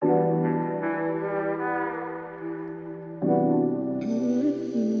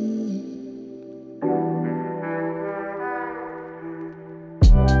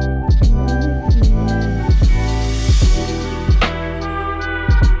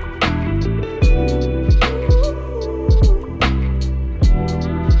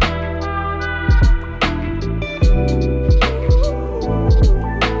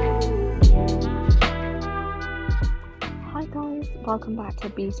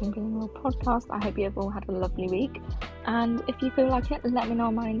Beauty and Being Real podcast. I hope you've all had a lovely week. And if you feel like it, let me know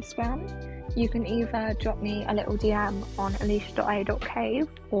on my Instagram. You can either drop me a little DM on alicia.a.cave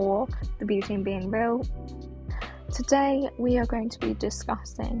or the Beauty and Being Real. Today we are going to be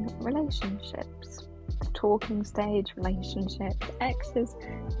discussing relationships, the talking stage, relationships, exes,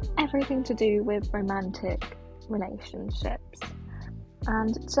 everything to do with romantic relationships.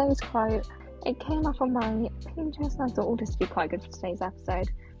 And today's quote, it came up on my Pinterest and I thought, this would be quite good for today's episode.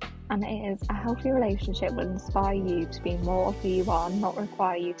 And it is, a healthy relationship will inspire you to be more of who you are, not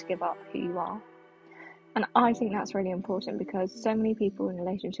require you to give up who you are. And I think that's really important because so many people in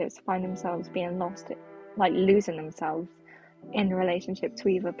relationships find themselves being lost, like losing themselves in a relationship to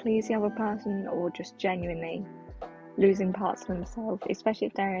either please the other person or just genuinely losing parts of themselves, especially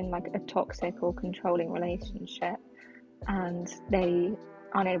if they're in like a toxic or controlling relationship and they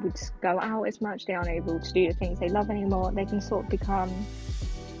aren't able to go out as much, they aren't able to do the things they love anymore. They can sort of become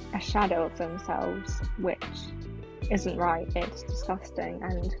a shadow of themselves, which isn't right. It's disgusting,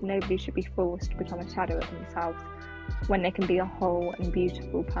 and nobody should be forced to become a shadow of themselves when they can be a whole and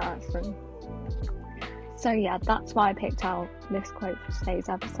beautiful person. So yeah, that's why I picked out this quote for today's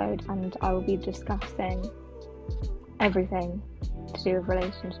episode, and I will be discussing everything to do with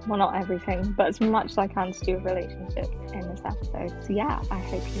relationships. Well, not everything, but as much as I can to do with relationships in this episode. So yeah, I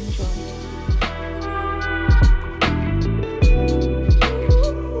hope you enjoy.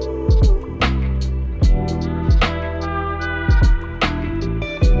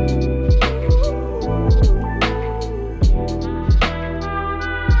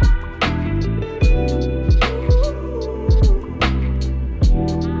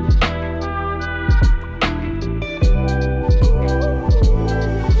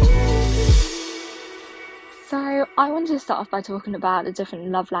 So I wanted to start off by talking about the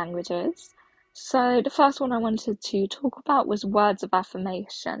different love languages. So the first one I wanted to talk about was words of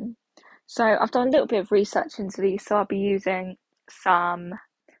affirmation. So I've done a little bit of research into these, so I'll be using some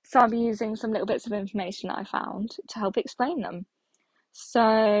little bits of information that I found to help explain them.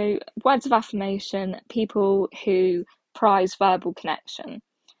 So words of affirmation, people who prize verbal connection.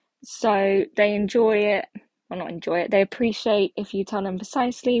 So they they appreciate if you tell them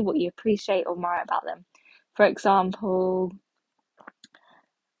precisely what you appreciate or admire about them. For example,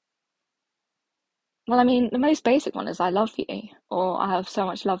 the most basic one is I love you, or I have so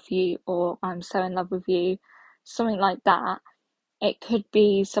much love for you, or I'm so in love with you, something like that. It could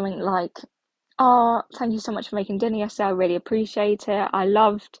be something like, oh, thank you so much for making dinner yesterday, I really appreciate it. I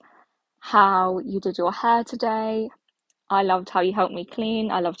loved how you did your hair today. I loved how you helped me clean.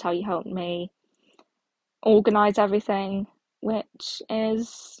 I loved how you helped me organize everything, which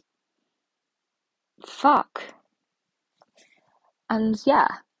is fuck. And yeah,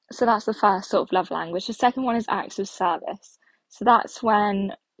 so that's the first sort of love language. The second one is acts of service. So that's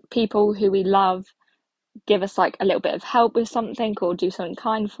when people who we love give us like a little bit of help with something or do something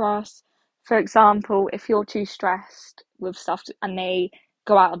kind for us. For example, if you're too stressed with stuff and they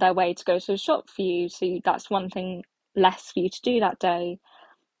go out of their way to go to a shop for you, so that's one thing less for you to do that day.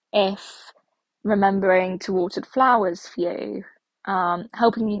 If remembering to water flowers for you,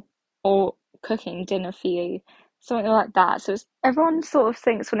 helping or cooking dinner for you, something like that. So everyone sort of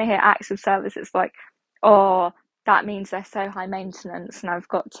thinks when they hear acts of service, it's like, oh, that means they're so high maintenance and I've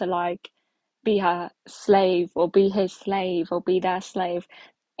got to like be her slave or be his slave or be their slave.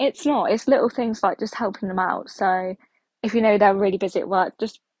 It's not. It's little things like just helping them out. So if you know they're really busy at work,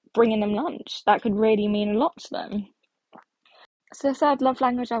 just bringing them lunch. That could really mean a lot to them. So the third love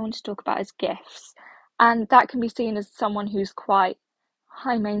language I want to talk about is gifts. And that can be seen as someone who's quite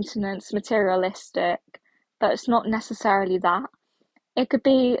high maintenance, materialistic, but it's not necessarily that. It could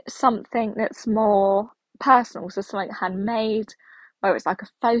be something that's more personal, so something handmade, whether it's like a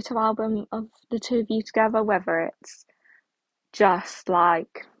photo album of the two of you together, whether it's just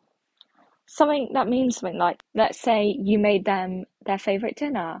like something that means something, like let's say you made them their favourite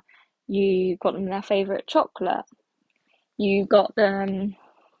dinner, you got them their favourite chocolate, you got them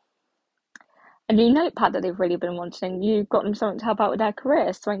a new notepad that they've really been wanting, you got them something to help out with their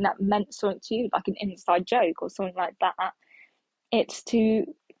career, something that meant something to you, like an inside joke or something like that. It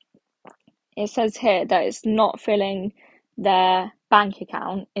says here that it's not filling their bank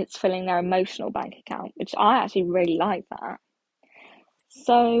account, it's filling their emotional bank account, which I actually really like that.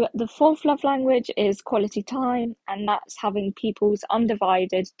 So the fourth love language is quality time, and that's having people's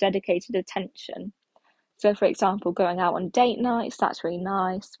undivided, dedicated attention. So for example, going out on date nights, that's really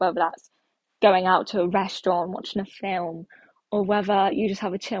nice, whether that's going out to a restaurant, watching a film, or whether you just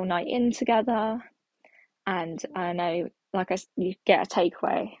have a chill night in together and I know, you get a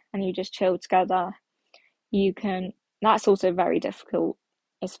takeaway and you just chill together. That's also very difficult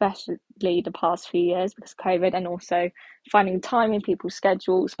especially the past few years because of COVID, and also finding time in people's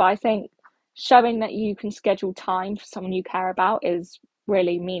schedules. But I think showing that you can schedule time for someone you care about is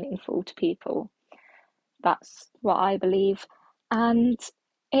really meaningful to people. That's what I believe. And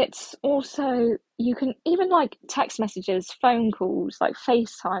it's also, you can even like text messages, phone calls, like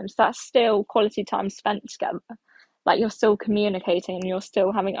FaceTimes, that's still quality time spent together. Like you're still communicating and you're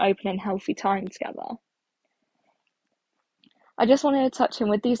still having open and healthy time together. I just wanted to touch on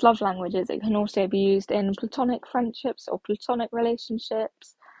with these love languages, it can also be used in platonic friendships or platonic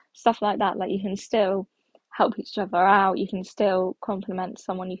relationships, stuff like that. Like you can still help each other out, you can still compliment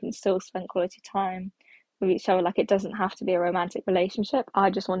someone, you can still spend quality time with each other. Like it doesn't have to be a romantic relationship.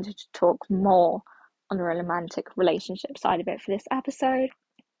 I just wanted to talk more on the romantic relationship side of it for this episode.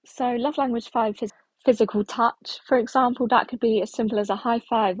 So, love language 5 is physical touch. For example, that could be as simple as a high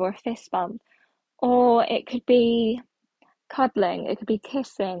five or a fist bump, or it could be cuddling, it could be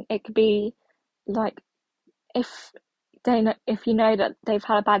kissing, it could be like if if you know that they've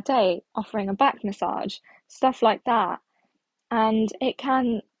had a bad day, offering a back massage, stuff like that. And it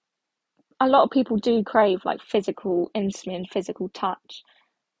can, a lot of people do crave like physical intimacy and physical touch.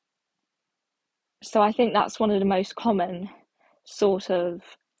 So I think that's one of the most common sort of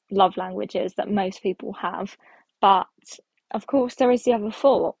love languages that most people have. But of course, there is the other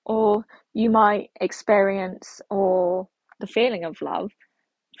four, or you might experience or the feeling of love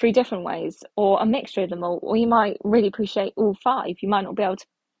 3 different ways, or a mixture of them all, or you might really appreciate all 5. You might not be able to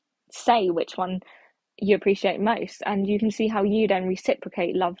say which one you appreciate most, and you can see how you then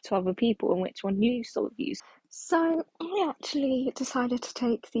reciprocate love to other people and which one you sort of use. So I actually decided to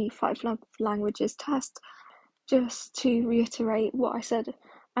take the 5 love languages test. Just to reiterate what I said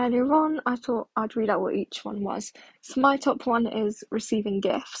earlier on, I thought I'd read out what each one was. So my top one is receiving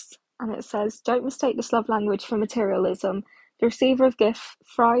gifts, and it says, don't mistake this love language for materialism. The receiver of gift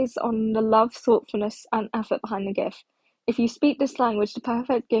thrives on the love, thoughtfulness, and effort behind the gift. If you speak this language, the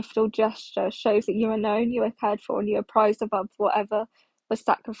perfect gift or gesture shows that you are known, you are cared for, and you are prized above whatever was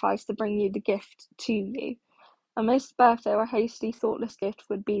sacrificed to bring you the gift to you. A missed birthday or a hasty, thoughtless gift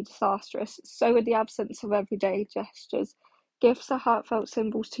would be disastrous. So would the absence of everyday gestures. Gifts are heartfelt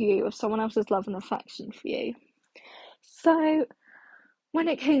symbols to you of someone else's love and affection for you. So, when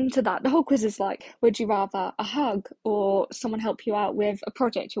it came to that, the whole quiz is like, would you rather a hug or someone help you out with a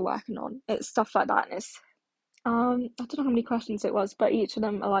project you're working on? It's stuff like that. And it's, I don't know how many questions it was, but each of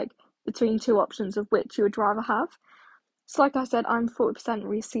them are like between 2 options of which you would rather have. So, like I said, I'm 40%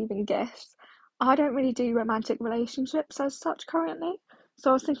 receiving gifts. I don't really do romantic relationships as such currently.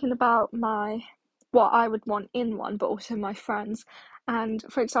 So I was thinking about what I would want in one, but also my friends. And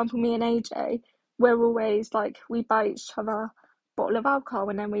for example, me and AJ, we're always like, we buy each other a bottle of alcohol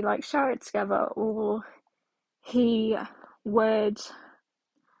and then we like share it together. Or he would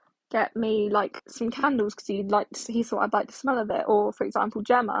get me like some candles because he thought I'd like the smell of it. Or for example,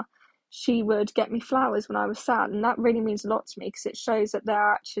 Gemma, she would get me flowers when I was sad, and that really means a lot to me because it shows that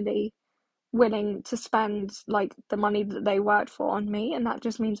they're actually willing to spend like the money that they worked for on me, and that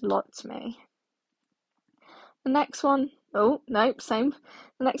just means a lot to me. The next one, oh no, same.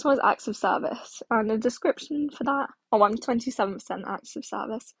 The next one is acts of service, and the description for that. Oh, I'm 27% acts of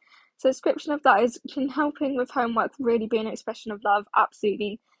service. So the description of that is, can helping with homework really be an expression of love?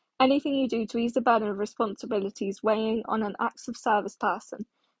 Absolutely. Anything you do to ease the burden of responsibilities weighing on an acts of service person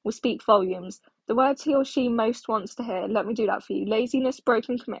will speak volumes. The words he or she most wants to hear, let me do that for you. Laziness,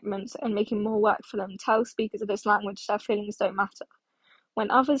 broken commitments, and making more work for them tell speakers of this language their feelings don't matter. When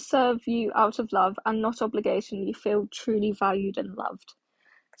others serve you out of love and not obligation, you feel truly valued and loved.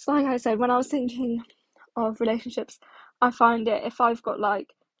 So like I said, when I was thinking of relationships, I find it, if I've got like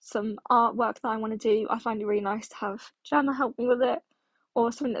some artwork that I want to do, I find it really nice to have Gemma help me with it.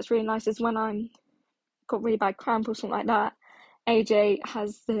 Or something that's really nice is when I'm got really bad cramp or something like that, AJ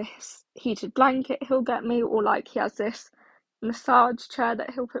has this heated blanket he'll get me, or like he has this massage chair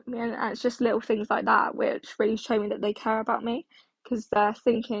that he'll put me in, and it's just little things like that which really show me that they care about me because they're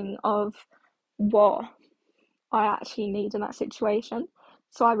thinking of what I actually need in that situation.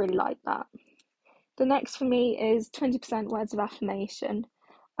 So I really like that. The next for me is 20% words of affirmation.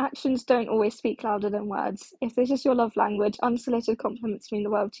 Actions don't always speak louder than words. If this is your love language, unsolicited compliments mean the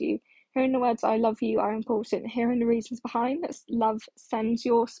world to you. Hearing the words I love you are important. Hearing the reasons behind this love sends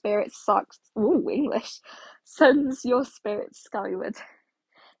your spirits English. Sends your spirits skyward.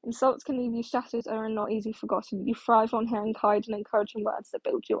 Insults can leave you shattered and are not easily forgotten. You thrive on hearing kind and encouraging words that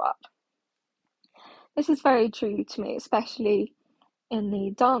build you up. This is very true to me, especially in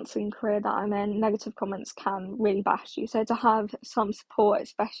the dancing career that I'm in. Negative comments can really bash you. So to have some support,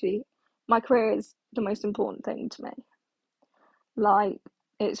 especially my career is the most important thing to me. Like,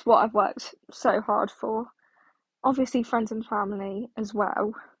 It's what I've worked so hard for. Obviously, friends and family as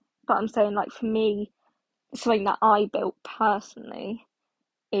well. But I'm saying, like, for me, something that I built personally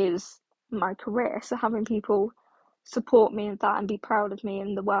is my career. So having people support me in that and be proud of me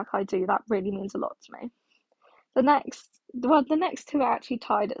and the work I do, that really means a lot to me. The next two are actually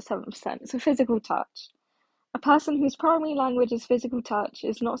tied at 7%. So physical touch. A person whose primary language is physical touch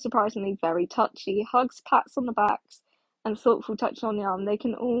is not surprisingly very touchy. Hugs, pats on the backs, and thoughtful touch on the arm, they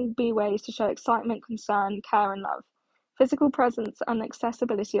can all be ways to show excitement, concern, care, and love. Physical presence and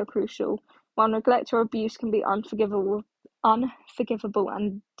accessibility are crucial, while neglect or abuse can be unforgivable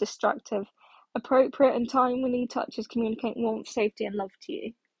and destructive. Appropriate and timely touches communicate warmth, safety, and love to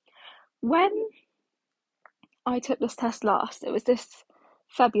you. When I took this test last, it was this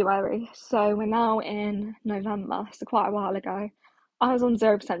February, so we're now in November, so quite a while ago. I was on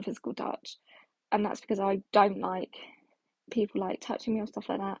 0% physical touch, and that's because I don't like people like touching me or stuff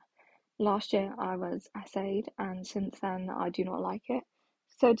like that. Last year I was essayed, and since then I do not like it.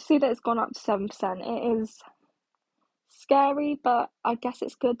 So to see that it's gone up to 7%, it is scary, but I guess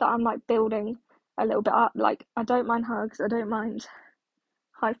it's good that I'm like building a little bit up. Like, I don't mind hugs, I don't mind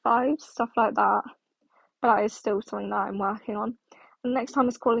high fives, stuff like that, but that is still something that I'm working on. And the next time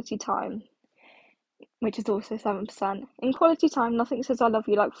is quality time, which is also 7%. In quality time, nothing says I love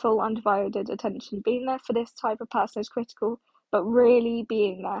you like full undivided attention. Being there for this type of person is critical, but really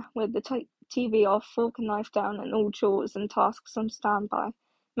being there with the TV off, fork and knife down, and all chores and tasks on standby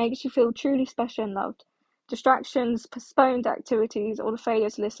makes you feel truly special and loved. Distractions, postponed activities, or the failure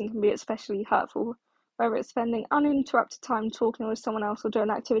to listen can be especially hurtful. Whether it's spending uninterrupted time talking with someone else or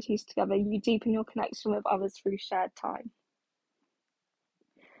doing activities together, you deepen your connection with others through shared time.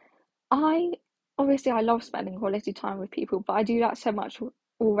 I Obviously I love spending quality time with people, but I do that so much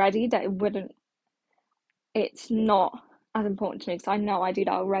already that it's not as important to me because I know I do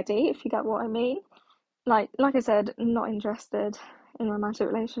that already, if you get what I mean. Like I said, not interested in romantic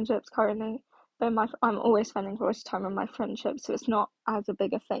relationships currently, but I'm always spending quality time in my friendships, so it's not as a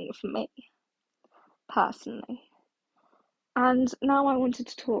big a thing for me personally. And now I wanted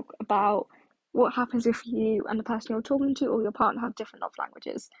to talk about what happens if you and the person you're talking to or your partner have different love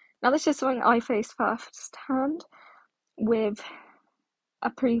languages. Now, this is something I faced firsthand with a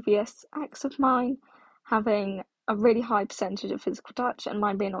previous ex of mine having a really high percentage of physical touch and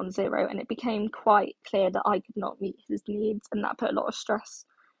mine being on 0, and it became quite clear that I could not meet his needs, and that put a lot of stress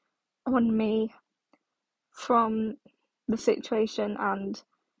on me from the situation and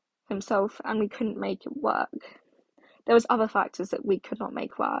himself, and we couldn't make it work. There was other factors that we could not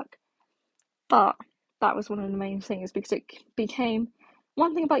make work, but that was one of the main things, because it became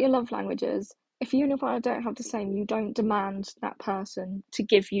one thing about your love languages. If you and your partner don't have the same, you don't demand that person to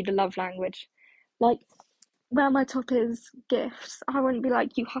give you the love language. Like, where my top is gifts, I wouldn't be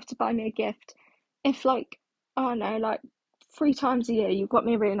like, you have to buy me a gift. If, like, I don't know, like 3 times a year you've got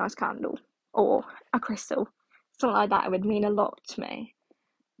me a really nice candle or a crystal, something like that, it would mean a lot to me.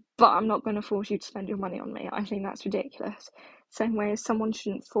 But I'm not going to force you to spend your money on me. I think that's ridiculous. Same way as someone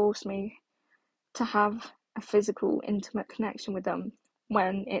shouldn't force me to have a physical, intimate connection with them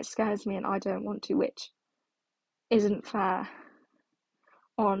when it scares me and I don't want to, which isn't fair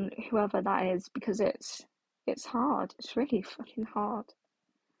on whoever that is, because it's hard. It's really fucking hard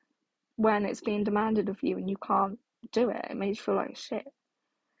when it's being demanded of you and you can't do it. It makes you feel like shit.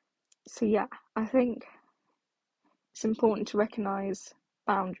 So yeah, I think it's important to recognise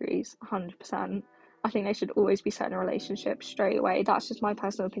boundaries 100%. I think they should always be set in a relationship straight away. That's just my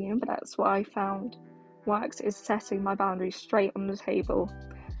personal opinion, but that's what I found works, is setting my boundaries straight on the table,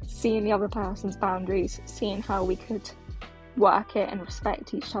 seeing the other person's boundaries, seeing how we could work it and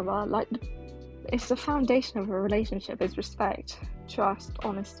respect each other. Like, it's the foundation of a relationship is respect, trust,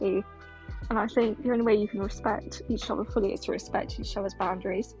 honesty. And I think the only way you can respect each other fully is to respect each other's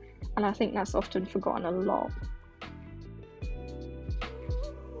boundaries. And I think that's often forgotten a lot.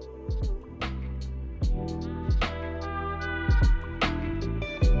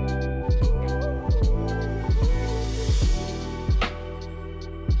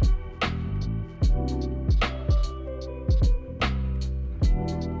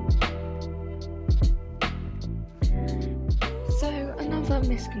 So another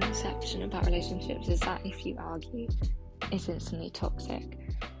misconception about relationships is that if you argue, it's instantly toxic,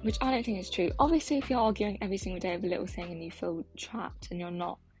 which I don't think is true. Obviously, if you're arguing every single day over a little thing and you feel trapped and you're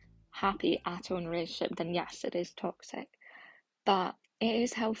not happy at all in a relationship, then yes, it is toxic. But it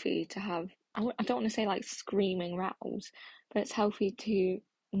is healthy to have, I don't want to say like screaming rows, but it's healthy to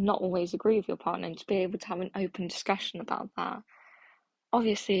not always agree with your partner and to be able to have an open discussion about that.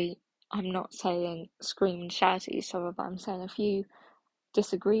 Obviously, I'm not saying scream and shout at each other, but I'm saying if you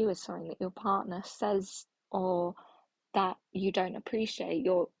disagree with something that your partner says or that you don't appreciate,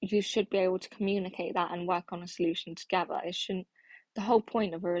 you should be able to communicate that and work on a solution together. It shouldn't. The whole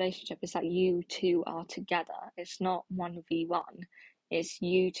point of a relationship is that you two are together. It's not 1v1. It's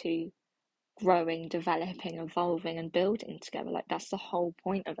you two growing, developing, evolving, and building together. Like, that's the whole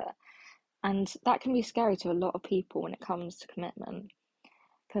point of it. And that can be scary to a lot of people when it comes to commitment,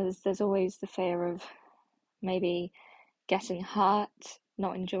 because there's always the fear of maybe getting hurt,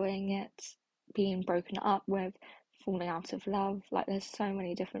 not enjoying it, being broken up with, falling out of love. Like, there's so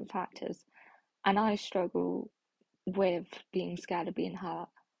many different factors. And I struggle with being scared of being hurt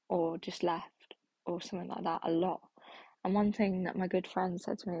or just left or something like that a lot. And one thing that my good friend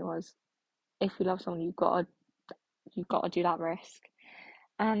said to me was, if you love someone, you've got to do that risk.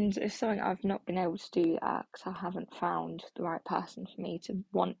 And it's something I've not been able to do yet because I haven't found the right person for me to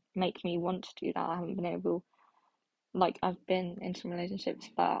make me want to do that. I haven't been able, like, I've been in some relationships,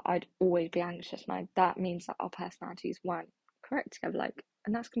 but I'd always be anxious, and that means that our personalities weren't correct together. Like,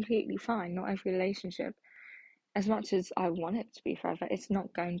 and that's completely fine. Not every relationship, as much as I want it to be forever, it's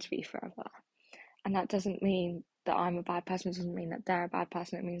not going to be forever. And that doesn't mean that I'm a bad person. It doesn't mean that they're a bad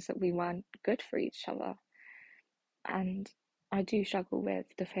person. It means that we weren't good for each other. And I do struggle with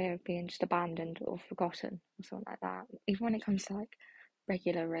the fear of being just abandoned or forgotten or something like that. Even when it comes to like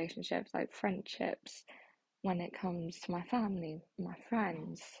regular relationships, like friendships, when it comes to my family, my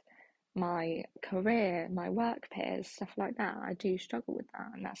friends, my career, my work peers, stuff like that, I do struggle with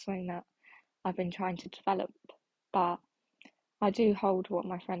that. And that's something that I've been trying to develop. But I do hold what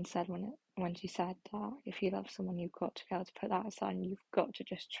my friend said when she said that if you love someone, you've got to be able to put that aside, and you've got to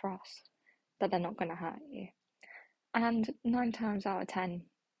just trust that they're not going to hurt you. And 9 times out of 10,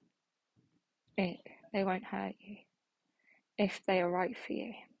 they won't hurt you if they are right for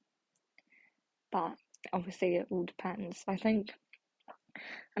you. But obviously it all depends. I think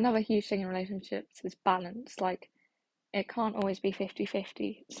another huge thing in relationships is balance. Like, it can't always be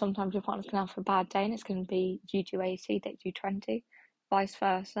 50-50. Sometimes your partner's going to have a bad day and it's going to be you do 80, they do 20, vice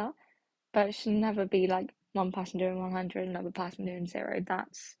versa. But it should never be like one person doing 100, another person doing 0.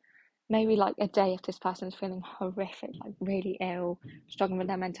 That's maybe like a day if this person is feeling horrific, like really ill, struggling with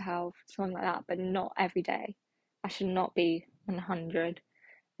their mental health, something like that, but not every day. I should not be 100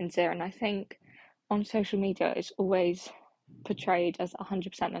 and 0. And I think on social media, it's always portrayed as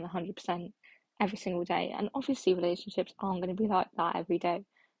 100% and 100% every single day. And obviously, relationships aren't going to be like that every day.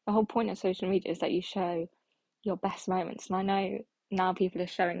 The whole point of social media is that you show your best moments. And I know now people are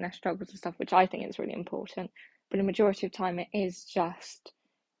showing their struggles and stuff, which I think is really important. But the majority of time, it is just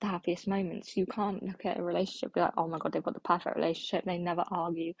the happiest moments. You can't look at a relationship and be like, oh my God, they've got the perfect relationship. They never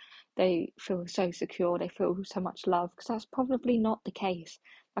argue. They feel so secure. They feel so much love. Because that's probably not the case.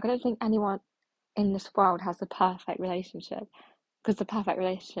 Like, I don't think anyone in this world has the perfect relationship, because the perfect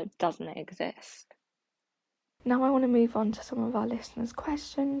relationship doesn't exist. Now I want to move on to some of our listeners'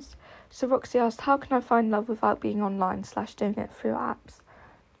 questions. So Roxy asked, how can I find love without being online / doing it through apps?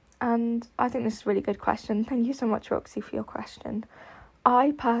 And I think this is a really good question. Thank you so much, Roxy, for your question.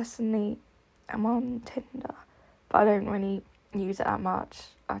 I personally am on Tinder, but I don't really use it that much.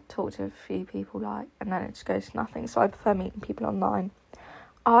 I talk to a few people, and then it just goes to nothing. So I prefer meeting people online.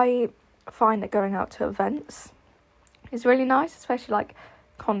 I find that going out to events is really nice, especially like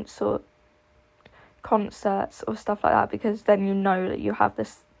concerts or stuff like that, because then you know that you have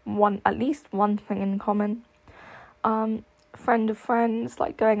at least one thing in common. Friend of friends,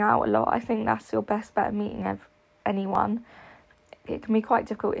 like going out a lot, I think that's your best bet of meeting anyone. It can be quite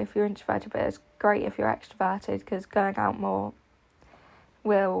difficult if you're introverted, but it's great if you're extroverted, because going out more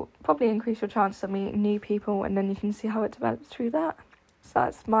will probably increase your chances of meeting new people, and then you can see how it develops through that. So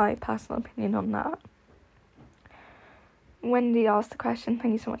that's my personal opinion on that. Wendy asked the question.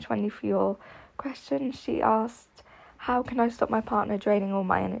 Thank you so much, Wendy, for your question. She asked, how can I stop my partner draining all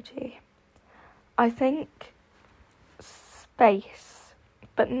my energy? I think space,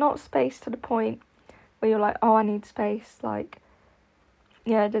 but not space to the point where you're like, oh, I need space,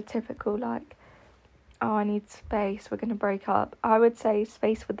 the typical, oh, I need space, we're going to break up. I would say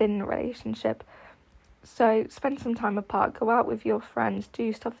space within the relationship. So spend some time apart, go out with your friends,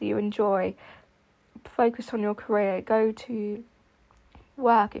 do stuff that you enjoy, focus on your career, go to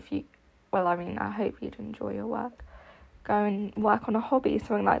work I hope you'd enjoy your work. Go and work on a hobby,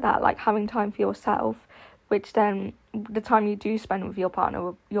 something like that, like having time for yourself, which then the time you do spend with your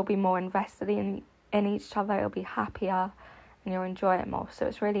partner, you'll be more invested in each other, you'll be happier and you'll enjoy it more. So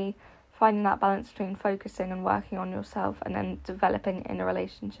it's really finding that balance between focusing and working on yourself and then developing in a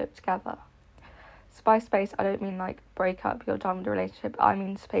relationship together. So by space, I don't mean like break up, you're done with the relationship. I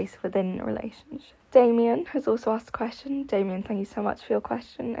mean space within the relationship. Damien has also asked a question. Damien, thank you so much for your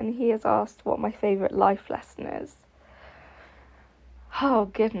question. And he has asked what my favourite life lesson is. Oh,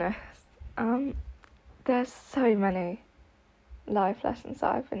 goodness. There's so many life lessons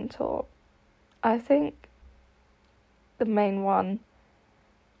that I've been taught. I think the main one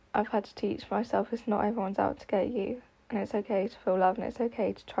I've had to teach myself is not everyone's out to get you, and it's okay to feel love and it's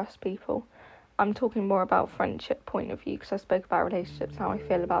okay to trust people. I'm talking more about friendship point of view because I spoke about relationships, how I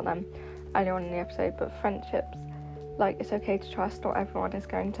feel about them earlier on in the episode, but friendships, like, it's okay to trust not everyone is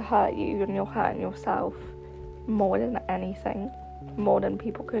going to hurt you, and you're hurting yourself more than anything, more than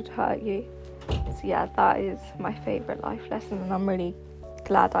people could hurt you. So yeah, that is my favourite life lesson, and I'm really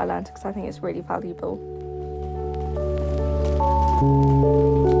glad I learned it because I think it's really valuable.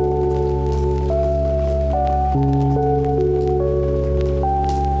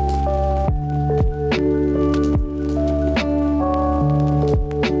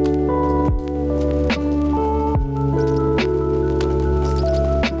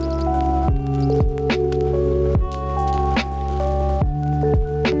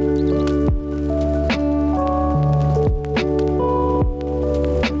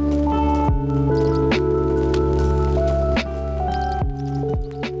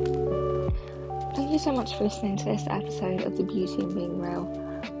 So much for listening to this episode of The Beauty in Being Real.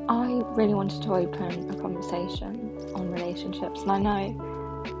 I really wanted to open a conversation on relationships, and I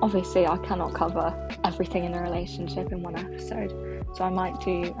know obviously I cannot cover everything in a relationship in one episode, so I might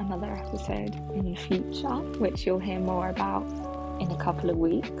do another episode in the future, which you'll hear more about in a couple of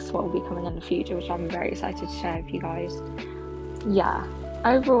weeks, what will be coming in the future, which I'm very excited to share with you guys. Yeah,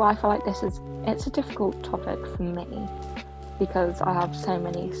 overall I feel like it's a difficult topic for me because I have so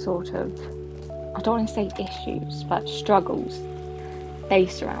many sort of, I don't want to say issues, but struggles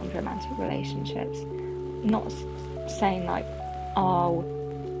based around romantic relationships. Not saying like, oh,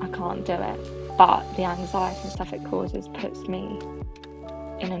 I can't do it, but the anxiety and stuff it causes puts me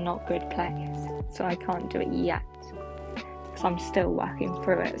in a not good place. So I can't do it yet because I'm still working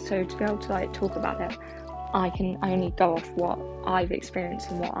through it. So to be able to like talk about it, I can only go off what I've experienced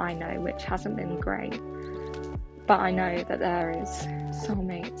and what I know, which hasn't been great. But I know that there is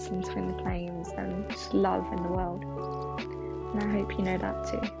soulmates and twin flames and just love in the world. And I hope you know that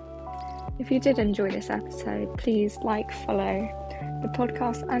too. If you did enjoy this episode, please like, follow the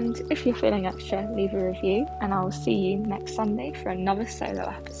podcast, and if you're feeling extra, leave a review. And I'll see you next Sunday for another solo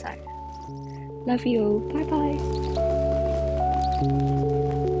episode. Love you all. Bye bye.